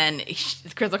thing. And then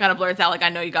Crystal kind of blurts out, like, I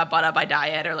know you got bought up by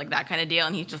diet or, like, that kind of deal.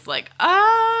 And he's just like,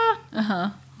 Uh-huh.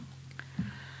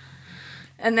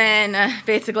 And then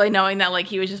basically knowing that, like,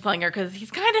 he was just playing her because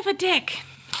he's kind of a dick.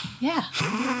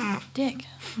 Yeah. Dick.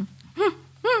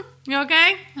 You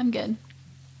okay? I'm good.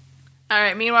 All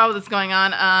right. Meanwhile, while this is going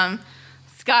on,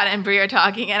 Scott and Bree are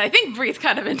talking, and I think Bree's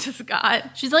kind of into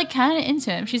Scott. She's, like, kind of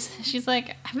into him. She's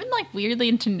like, I've been, like, weirdly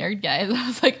into nerd guys. I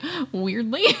was like,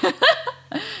 weirdly?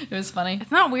 It was funny.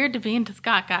 It's not weird to be into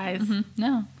Scott, guys.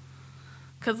 No.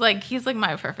 Because, like, he's, like,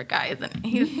 my perfect guy, isn't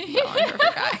he? He's the only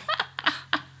perfect guy.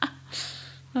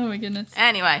 Oh, my goodness.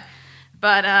 Anyway,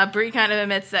 but Bree kind of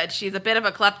admits that she's a bit of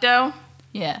a klepto.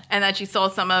 Yeah. And that she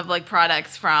sold some of, like,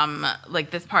 products from,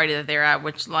 like, this party that they were at,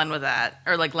 which Len was at,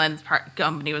 or, like, Len's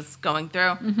company was going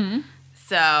through.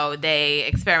 So they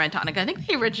experiment on it. I think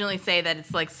they originally say that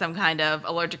it's, like, some kind of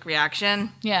allergic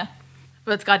reaction. Yeah.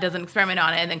 But Scott doesn't experiment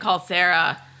on it and then calls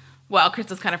Sarah. Well,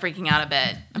 Crystal's kind of freaking out a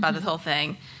bit about this whole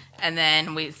thing. And then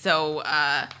and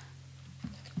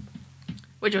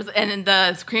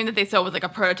the cream that they sold was, like, a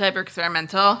prototype or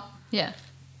experimental. Yeah.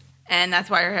 And that's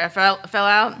why her hair fell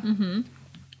out.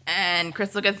 And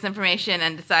Crystal gets this information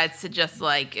and decides to just,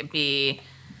 like, be,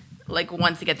 like,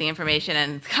 wants to get the information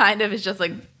and kind of is just,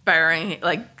 like, burying,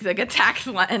 like attacks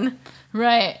Len.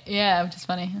 Right. Yeah, which is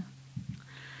funny.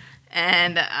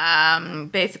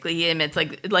 And basically he admits,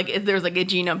 like there's, like, a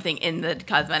genome thing in the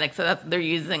cosmetics, so they're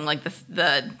using, like,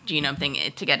 the genome thing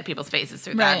to get to people's faces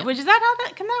through that. Right. Which is that how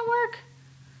that can that work?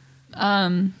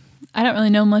 I don't really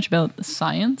know much about the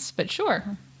science, but sure.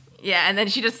 Yeah, and then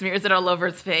she just smears it all over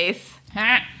his face.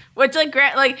 Which, like,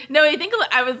 no, I think,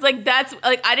 I was like, that's,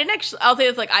 like, I didn't actually, I'll say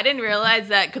this, like, I didn't realize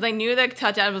that, because I knew that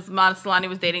Tatiana Maslany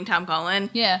was dating Tom Cullen.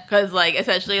 Yeah. Because, like,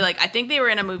 especially, like, I think they were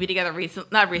in a movie together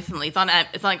not recently,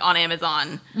 it's like, on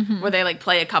Amazon, where they, like,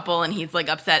 play a couple, and he's, like,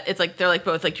 upset, it's, like, they're, like,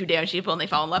 both, like, two damaged people, and they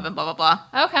fall in love, and blah, blah,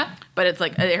 blah. Okay. But it's,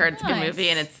 like, I heard it's a good Nice. movie,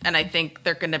 and I think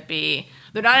they're gonna be,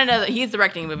 they're not in he's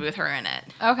directing a movie with her in it.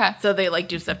 Okay. So they, like,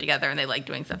 do stuff together, and they like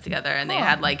doing stuff together, and they Cool.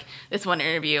 had, like, this one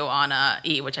interview on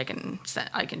E, which I can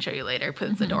show you later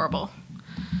because it's adorable.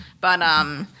 But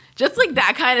just like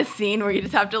that kind of scene where you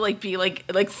just have to like be like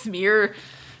smear,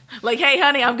 like, hey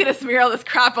honey, I'm gonna smear all this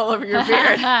crap all over your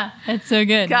beard. That's so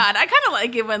good. God, I kind of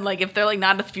like it when, like, if they're like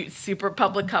not a super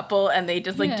public couple and they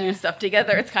just like do Yeah. stuff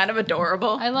together. It's kind of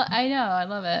adorable. I know, I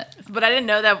love it. But I didn't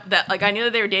know that like, I knew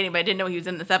that they were dating, but I didn't know he was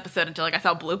in this episode until like I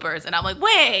saw bloopers, and I'm like,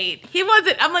 wait, he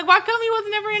wasn't. I'm like, why come he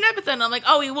wasn't ever in an episode? And I'm like,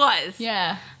 oh, he was.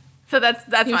 Yeah. So that's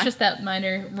It was fine. just that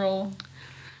minor role.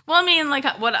 Well, I mean, like,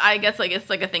 what I guess, like, it's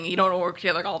like a thing. You don't work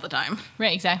together all the time.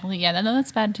 Right, exactly. Yeah, no,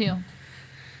 that's bad too.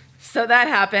 So that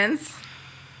happens.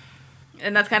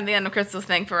 And that's kind of the end of Crystal's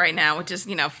thing for right now, which is,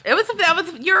 you know,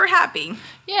 you're happy.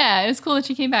 Yeah, it was cool that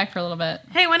she came back for a little bit.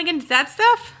 Hey, want to get into that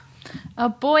stuff? Oh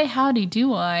boy, howdy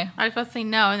do I. I was supposed to say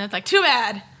no, and it's like, too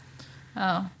bad.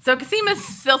 Oh. So Casima's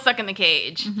still stuck in the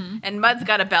cage, and Mud's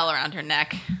got a bell around her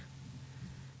neck,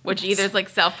 which either is like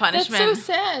That's self-punishment. so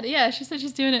sad. Yeah, she said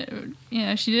she's doing it, you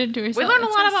know, she did it to herself. We learned a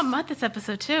It's lot so about Mud this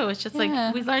episode, too. It's just Yeah.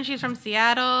 like, we learned she's from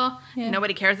Seattle. Yeah.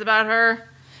 Nobody cares about her.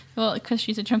 Well, because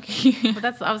she's a junkie.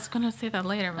 But I was going to say that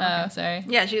later. But Oh, okay. sorry.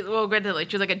 Yeah, she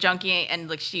was like a junkie, and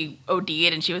like she OD'd,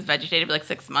 and she was vegetated for like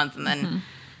 6 months, and then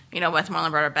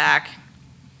Westmoreland brought her back,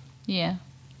 Yeah.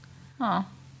 Oh.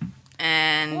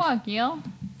 and What, Gil?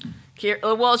 Cassie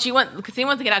wants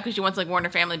to get out because she wants to like warn her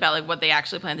family about like what they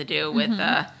actually plan to do with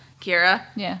Kira.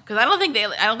 Yeah. Because I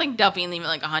don't think Delphine even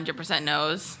like 100%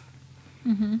 knows.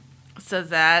 Mm-hmm. Says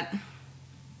that.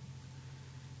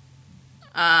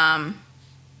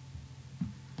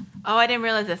 Oh, I didn't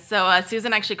realize this. So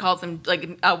Susan actually calls him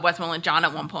like Westmoreland John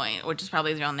at one point, which is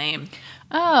probably his real name.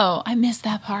 Oh, I missed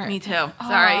that part. Me too. Sorry,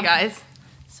 Aw. guys.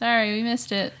 Sorry, we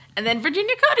missed it. And then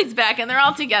Virginia Cody's back, and they're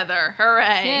all together.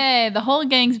 Hooray! Yay, the whole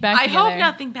gang's back I together. hope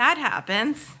nothing bad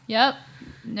happens. Yep.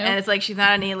 Nope. And it's like she's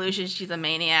not any illusion; she's a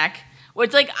maniac.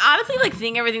 Which, like, honestly, like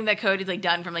seeing everything that Cody's like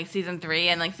done from like season 3,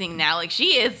 and like seeing now, like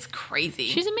she is crazy.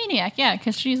 She's a maniac, yeah,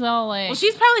 because she's all like... Well,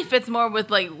 she's probably fits more with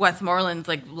like Westmoreland's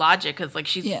like logic because like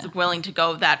she's Yeah. willing to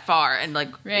go that far and like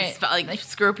Right. like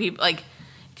screw people. Like,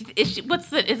 is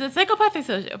it psychopath or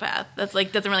sociopath? That's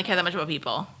like doesn't really care that much about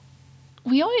people.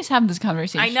 We always have this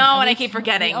conversation. I know, and I keep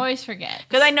forgetting. We always forget.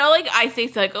 Because I know, like, I say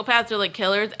psychopaths are like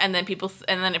killers, and then people say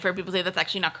that's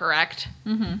actually not correct.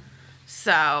 Mm-hmm.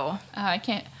 So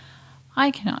I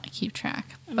cannot keep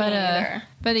track. But neither.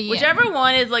 but yeah. whichever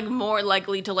one is like more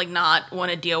likely to like not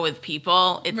want to deal with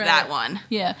people, it's Right. that one.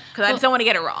 Yeah. Because I just don't want to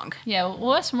get it wrong. Yeah, well,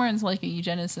 Westmoreland's like a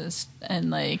eugenicist, and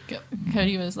like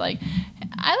Cody was like,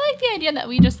 I like the idea that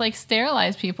we just like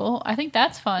sterilize people. I think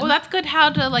that's fun. Well, that's good. How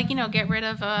to like get rid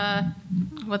of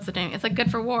what's the name? It's like good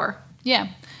for war. yeah,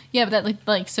 but that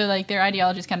like so like their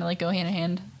ideologies kind of like go hand in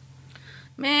hand.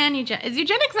 Man, is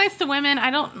eugenics nice to women?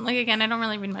 I don't like. Again, I don't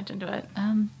really read much into it.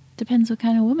 Depends what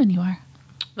kind of woman you are.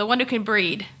 The one who can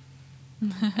breed.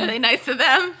 Are they nice to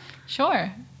them?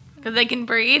 Sure. Because they can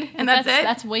breed, and But that's it.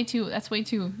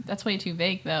 That's way too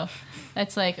vague though.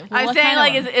 That's like well, I'm what saying kind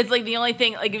like of- it's like the only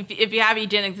thing like if you have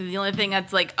eugenics, is the only thing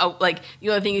that's like the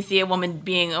only thing you see a woman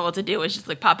being able to do is just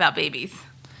like pop out babies.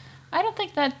 I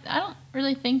don't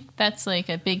really think that's like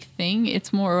a big thing.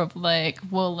 It's more of like,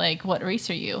 well, like what race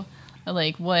are you?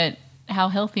 Like how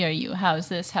healthy are you? How's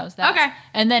this? How's that? Okay.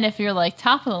 And then if you're like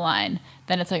top of the line,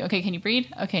 then it's like, okay, can you breed?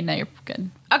 Okay, now you're good.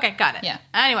 Okay, got it. Yeah.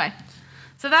 Anyway,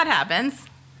 so that happens.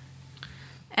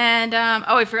 And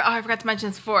I forgot to mention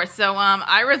this before. So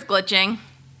Ira's glitching.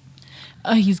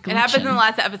 Oh, he's glitching. It happens in the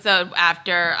last episode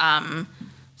after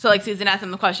so like Susan asked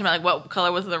him the question about like what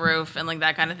color was the roof and like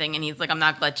that kind of thing, and he's like, I'm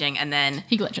not glitching. And then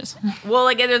He glitches. well,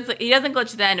 like he doesn't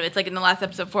glitch then. It's like in the last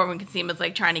episode 4 when Casima's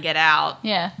like trying to get out,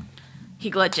 Yeah.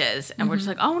 he glitches, and we're just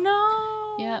like, oh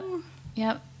no.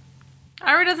 Yep.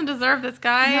 Ira doesn't deserve this,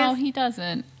 guys. No, he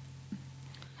doesn't.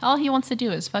 All he wants to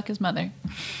do is fuck his mother.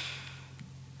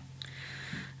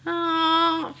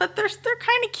 Oh, but they're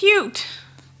kind of cute.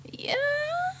 Yeah.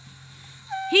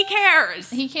 He cares.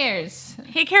 He cares.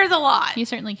 He cares a lot. He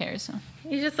certainly cares.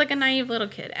 He's just like a naive little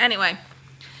kid. Anyway,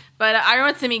 But Ira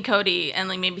wants to meet Cody and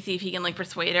like maybe see if he can like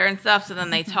persuade her and stuff. So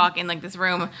then they talk in like this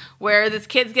room where this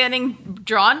kid's getting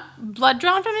blood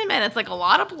drawn from him, and it's like a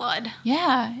lot of blood.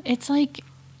 Yeah, it's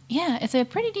a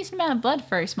pretty decent amount of blood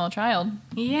for a small child.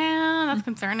 Yeah, that's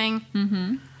concerning.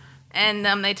 Mm-hmm.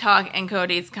 And they talk, and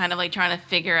Cody's kind of like trying to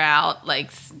figure out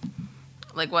like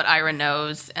what Ira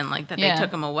knows, and like that they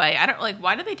took him away. I don't like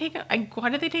why did they take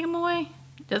him away?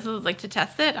 Does it like to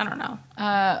test it? I don't know.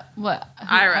 What?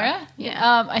 Ira?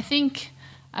 Yeah. I think,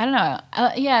 I don't know.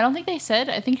 I don't think they said.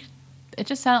 I think it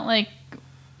just sounded like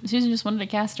Susan just wanted to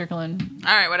cast her clone.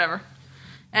 All right, whatever.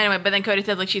 Anyway, but then Cody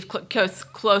says like she's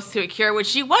close to a cure, which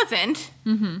she wasn't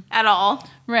at all.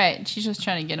 Right. She's just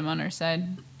trying to get him on her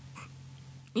side.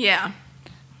 Yeah.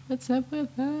 What's up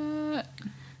with that?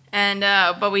 And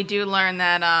but we do learn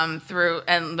that through,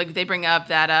 and like they bring up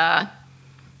that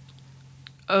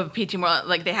of PT Moreland,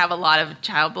 like they have a lot of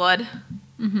child blood,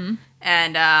 and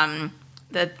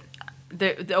the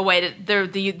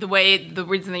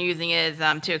reason they're using it is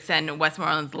to extend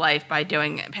Westmoreland's life by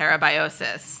doing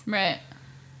parabiosis, right?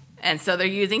 And so they're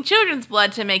using children's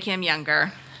blood to make him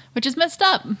younger, which is messed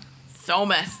up. So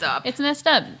messed up. It's messed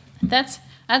up. That's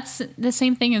the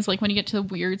same thing as like when you get to the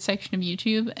weird section of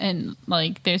YouTube and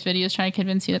like there's videos trying to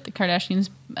convince you that the Kardashians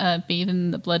bathe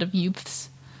in the blood of youths.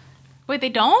 Wait, they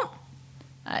don't?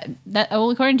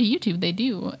 According to YouTube, they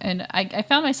do, and I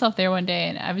found myself there one day,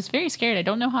 and I was very scared. I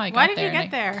don't know how I got there. Why did you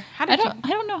get there? How did I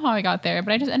don't know how I got there,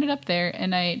 but I just ended up there,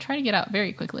 and I tried to get out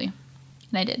very quickly,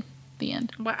 and I did. The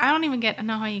end. Well, I don't even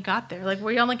know how you got there. Like,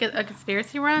 were you on like a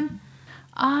conspiracy run?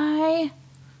 I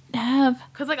have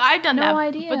because like I've done no that,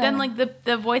 idea. but then like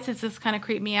the voices just kind of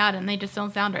creep me out, and they just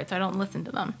don't sound right, so I don't listen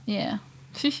to them. Yeah.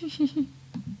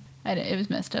 It was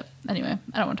messed up. Anyway,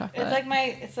 I don't want to talk about it.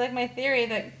 It's like my theory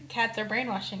that cats are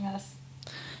brainwashing us.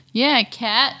 Yeah,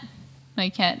 my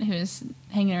cat who was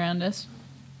hanging around us.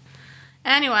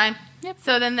 Anyway, yep.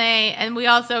 So then we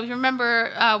also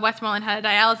remember Westmoreland had a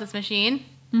dialysis machine.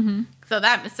 Mm-hmm.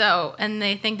 And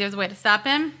they think there's a way to stop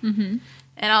him. Mm-hmm.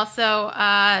 And also,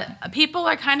 people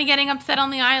are kind of getting upset on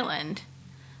the island.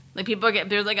 Like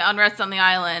there's like unrest on the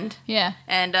island. Yeah.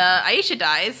 And Aisha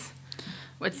dies.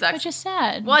 Which sucks. Which is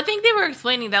sad. Well, I think they were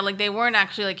explaining that like they weren't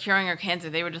actually like curing her cancer;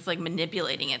 they were just like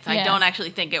manipulating it. So I don't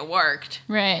actually think it worked.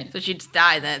 Right. So she just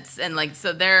dies, and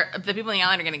the people on the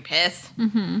island are getting pissed.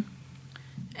 Mm-hmm.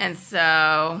 And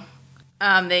so,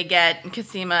 they get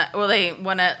Cosima. Well, they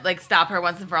want to like stop her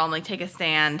once and for all and like take a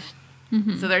stand.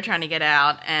 Mm-hmm. So they're trying to get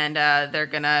out, and they're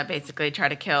gonna basically try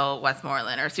to kill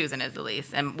Westmoreland, or Susan is at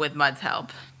least, and with Mud's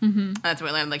help. Mm-hmm. That's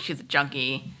what we learned. Like she's a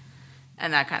junkie,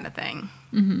 and that kind of thing.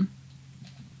 Mm-hmm.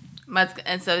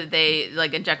 And so they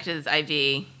like inject his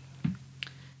IV.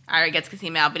 Ira gets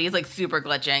Cosima out, but he's like super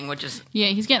glitching, which is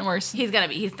he's getting worse. He's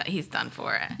done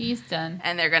for it. He's done.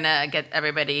 And they're gonna get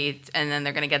everybody, and then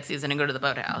they're gonna get Susan and go to the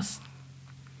boathouse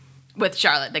with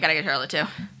Charlotte. They gotta get Charlotte too.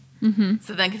 Mm-hmm.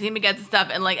 So then Cosima gets the stuff,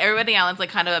 and like everybody else like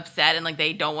kind of upset, and like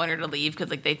they don't want her to leave because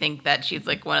like they think that she's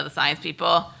like one of the science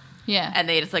people. Yeah. And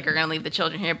they just like are gonna leave the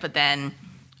children here, but then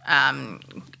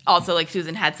also like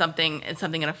Susan had something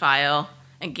in a file.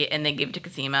 And they give it to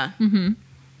Cosima. Mm-hmm.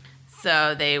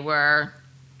 So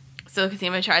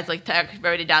Cosima tries like to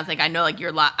everybody down, saying, "I know, like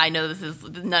I know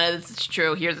none of this is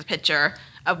true. Here's a picture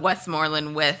of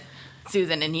Westmoreland with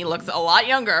Susan, and he looks a lot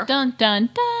younger." Dun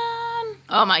dun dun!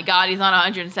 Oh my God, he's on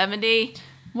 170.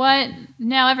 What?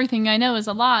 Now everything I know is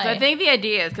a lie. So I think the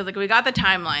idea is because like we got the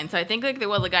timeline. So I think like there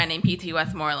was a guy named P.T.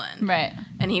 Westmoreland, right?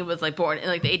 And he was like born in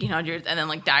like the 1800s, and then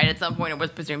like died at some point and was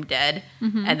presumed dead.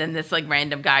 Mm-hmm. And then this like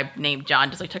random guy named John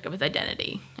just like took up his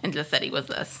identity and just said he was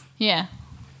this. Yeah.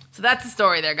 So that's the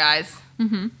story there, guys.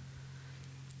 Mm-hmm.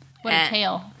 What a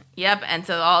tale. Yep. And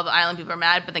so all the island people are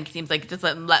mad, but then it seems like just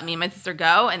let me and my sister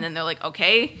go. And then they're like,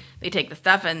 okay. They take the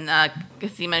stuff, and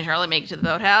Cosima and Charlotte make it to the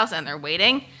boathouse, and they're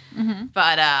waiting. Mm-hmm.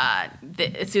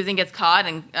 But Susan gets caught,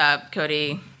 and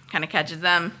Cody kind of catches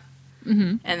them.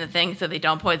 Mm-hmm. And the thing, so they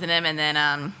don't poison him. And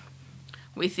then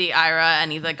we see Ira,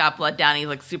 and he's like got blood down. He's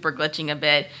like super glitching a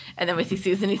bit. And then we see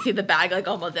Susan. You see the bag like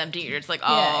almost empty. You're just like,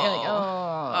 oh, yeah, you're like,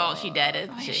 oh, she dead.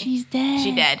 Isn't she? She's dead.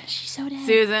 She dead. She's so dead.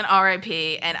 Susan,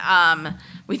 R.I.P. And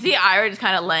we see Ira just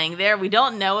kind of laying there. We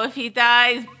don't know if he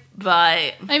dies,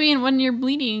 but I mean, when you're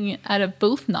bleeding out of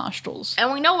both nostrils,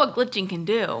 and we know what glitching can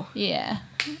do. Yeah.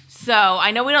 So I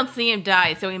know we don't see him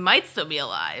die, so he might still be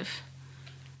alive.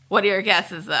 What are your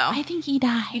guesses, though? I think he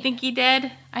died. You think he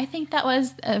did? I think that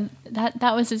was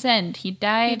that was his end. He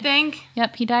died. You think?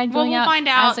 Yep, he died going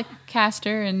out as a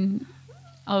caster and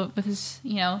with his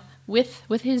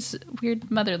with his weird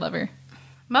mother lover.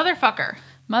 Motherfucker.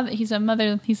 He's his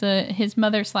mother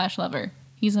 /lover.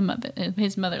 He's a mother.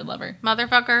 His mother lover.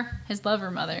 Motherfucker. His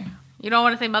lover mother. You don't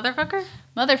want to say motherfucker?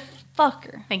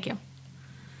 Motherfucker. Thank you.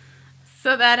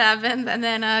 So that happens, and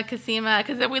then Cosima,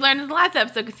 because we learned in the last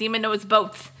episode, Cosima knows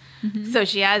boats. Mm-hmm. So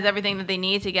she has everything that they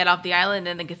need to get off the island,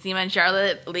 and then Cosima and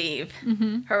Charlotte leave.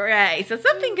 Mm-hmm. Hooray. So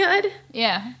something good.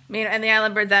 Yeah. I mean, and the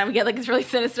island burns down. We get like this really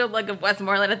sinister look of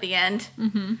Westmoreland at the end.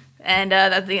 Mm-hmm. And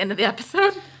that's the end of the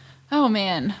episode. Oh,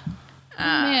 man.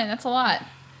 Man, that's a lot.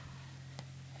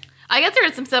 I guess there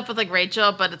is some stuff with like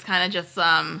Rachel, but it's kind of just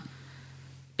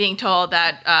being told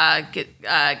that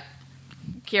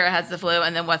Kira has the flu,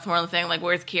 and then Westmoreland saying like,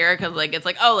 "Where's Kira?" Because like it's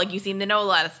like, oh, like you seem to know a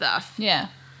lot of stuff. Yeah,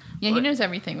 yeah, he knows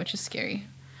everything, which is scary.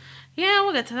 Yeah,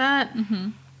 we'll get to that. Mm-hmm.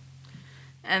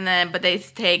 And then, but they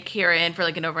take Kira in for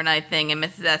like an overnight thing, and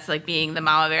Mrs. S, like being the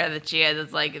mama bear that she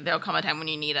is like, there'll come a time when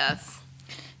you need us.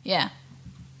 Yeah.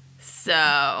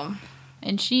 So.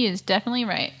 And she is definitely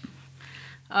right.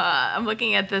 I'm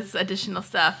looking at this additional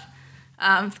stuff.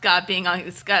 Scott being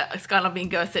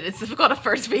ghosted. It's difficult at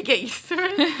first, but you get used to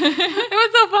it. It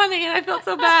was so funny, and I felt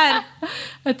so bad.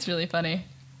 That's really funny.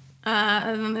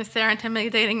 And then there's Sarah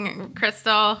intimidating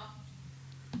Crystal.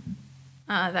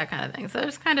 That kind of thing. So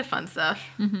there's kind of fun stuff.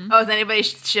 Mm-hmm. Oh, is anybody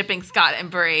shipping Scott and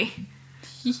Bree?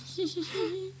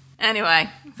 Anyway,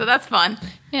 so that's fun.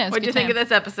 Yeah. What'd you think of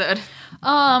this episode?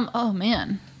 Oh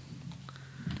man.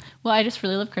 Well, I just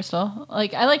really love Crystal.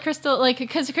 Like, I like Crystal, like,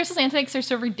 because Crystal's antics are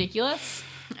so ridiculous.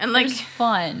 And, like... It's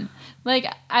fun.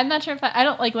 Like, I'm not sure if I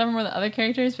don't, like, love her more than other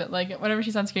characters, but, like, whenever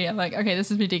she's on screen, I'm like, okay, this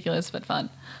is ridiculous, but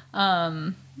fun.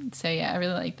 So, yeah, I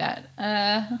really like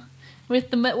that.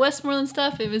 With the Westmoreland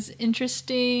stuff, it was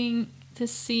interesting to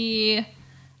see...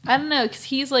 I don't know, because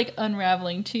he's, like,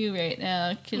 unraveling, too, right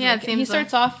now. Yeah, like, it seems he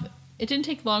starts off... It didn't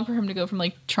take long for him to go from,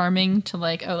 like, charming to,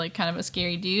 like, oh, like, kind of a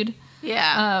scary dude.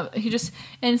 Yeah. He just,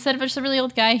 instead of just a really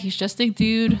old guy, he's just a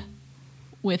dude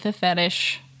with a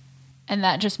fetish. And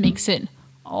that just makes it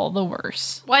all the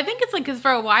worse. Well, I think it's like, because for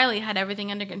a while he had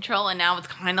everything under control, and now it's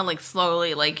kind of like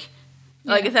slowly, like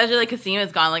essentially like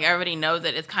Cosima's gone, like everybody knows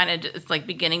it. It's kind of, it's like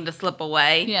beginning to slip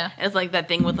away. Yeah. It's like that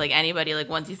thing with like anybody, like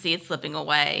once you see it slipping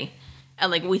away, and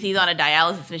like we see he's on a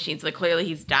dialysis machine, so like clearly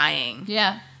he's dying.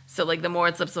 Yeah. So like the more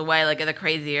it slips away, like the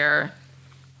crazier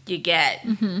you get,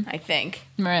 I think.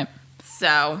 Right.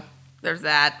 So, there's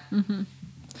that. Mm-hmm.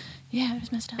 Yeah, it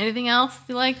was messed up. Anything else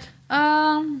you liked?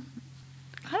 I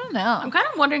don't know. I'm kind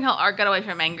of wondering how Art got away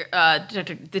from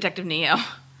Detective Neo.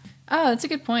 Oh, that's a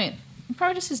good point.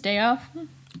 Probably just his day off.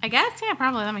 I guess, yeah,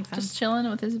 probably. That makes sense. Just chilling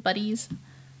with his buddies.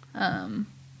 Haven't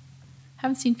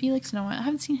seen Felix in a while. We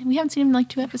haven't seen him in like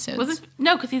 2 episodes.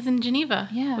 No, because he's in Geneva.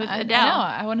 Yeah, with I Adele. know.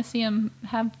 I want to see him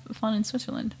have fun in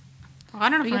Switzerland. Well, I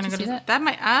don't know if we're going to go to that.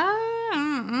 Might.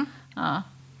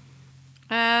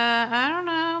 I don't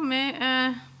know.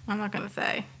 I'm not going to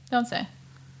say. Don't say.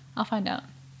 I'll find out.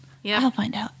 Yeah. I'll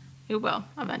find out. You will,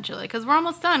 eventually. Because we're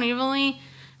almost done. We've only,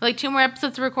 2 more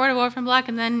episodes to record of Orphan Black,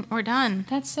 and then we're done.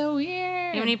 That's so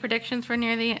weird. Do you have any predictions for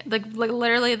near the... Like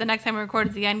literally, the next time we record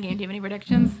is the end game. Do you have any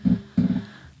predictions?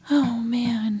 Oh,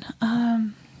 man.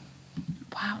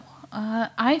 Wow.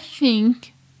 I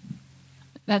think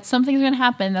that something's going to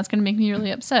happen that's going to make me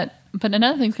really upset. But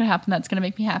another thing's going to happen that's going to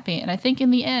make me happy. And I think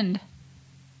in the end...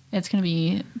 It's going to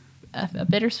be a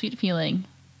bittersweet feeling.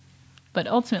 But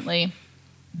ultimately,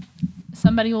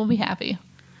 somebody will be happy.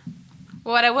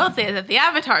 Well, what I will say is that the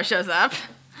Avatar shows up.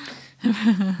 The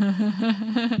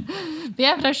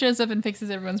Avatar shows up and fixes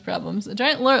everyone's problems. A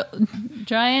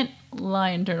giant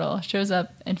lion turtle shows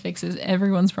up and fixes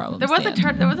everyone's problems. There was a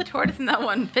tortoise in that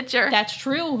one picture. That's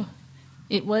true.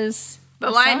 It was the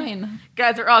lion.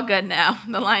 Guys, we're all good now.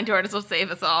 The lion tortoise will save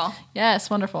us all. Yes,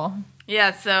 wonderful.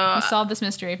 Yeah, so... We solved this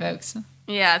mystery, folks.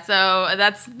 Yeah, so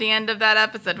that's the end of that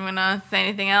episode. I'm going to say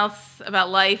anything else about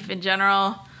life in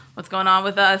general? What's going on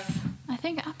with us? I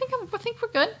think we're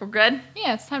good. We're good?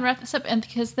 Yeah, it's time to wrap this up. And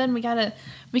because then we gotta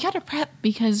prep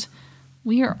because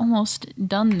we are almost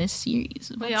done this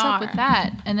series. What's up with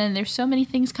that? And then there's so many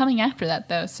things coming after that,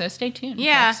 though, so stay tuned.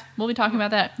 Yeah. Folks. We'll be talking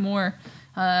about that more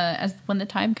when the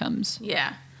time comes.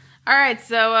 Yeah. All right,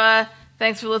 so...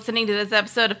 Thanks for listening to this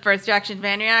episode of First Reaction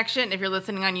Fan Reaction. If you're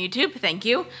listening on YouTube, thank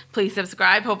you. Please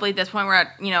subscribe. Hopefully at this point we're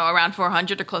at, around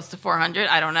 400 or close to 400.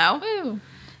 I don't know. Woo.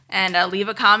 And leave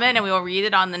a comment and we will read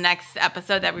it on the next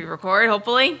episode that we record,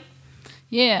 hopefully.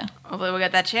 Yeah. Hopefully we'll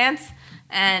get that chance.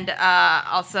 And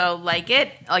also like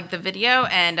the video,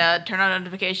 and turn on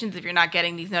notifications if you're not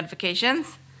getting these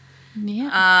notifications.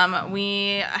 Yeah.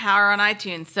 We are on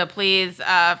iTunes, so please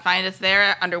find us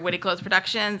there under Witty Clothes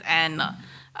Productions, and...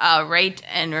 rate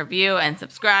and review and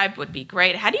subscribe would be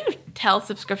great. How do you tell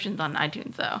subscriptions on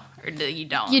iTunes, though? Or you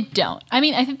don't? You don't. I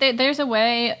mean, I think there's a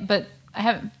way, but I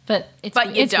haven't, but it's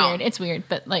don't. weird. It's weird,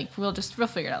 but like we'll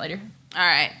figure it out later. All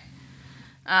right.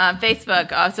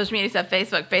 Facebook, social media stuff,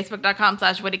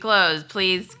 facebook.com/wittyclothes.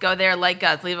 Please go there, like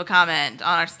us, leave a comment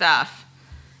on our stuff.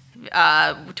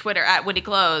 Twitter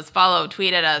 @wittyclothes. Follow,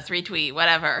 tweet at us, retweet,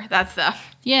 whatever, that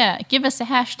stuff. Yeah, give us a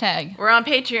hashtag. We're on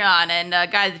Patreon, and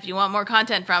guys, if you want more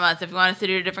content from us, if you want us to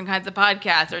do different kinds of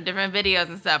podcasts or different videos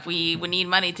and stuff, we need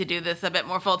money to do this a bit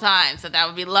more full time, so that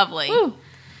would be lovely. Woo.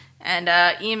 And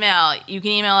email, you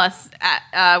can email us at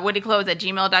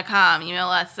wittyclothes@gmail.com. Email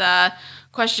us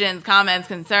questions, comments,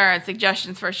 concerns,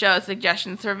 suggestions for shows,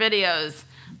 suggestions for videos,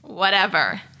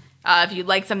 whatever. If you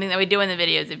like something that we do in the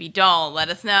videos, if you don't, let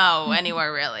us know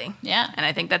anywhere, really. Yeah. And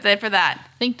I think that's it for that.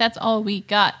 I think that's all we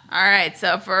got. All right,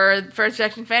 so for First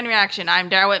Section Fan Reaction, I'm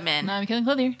Dara Whitman. And I'm Killing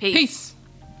Clothier. Peace.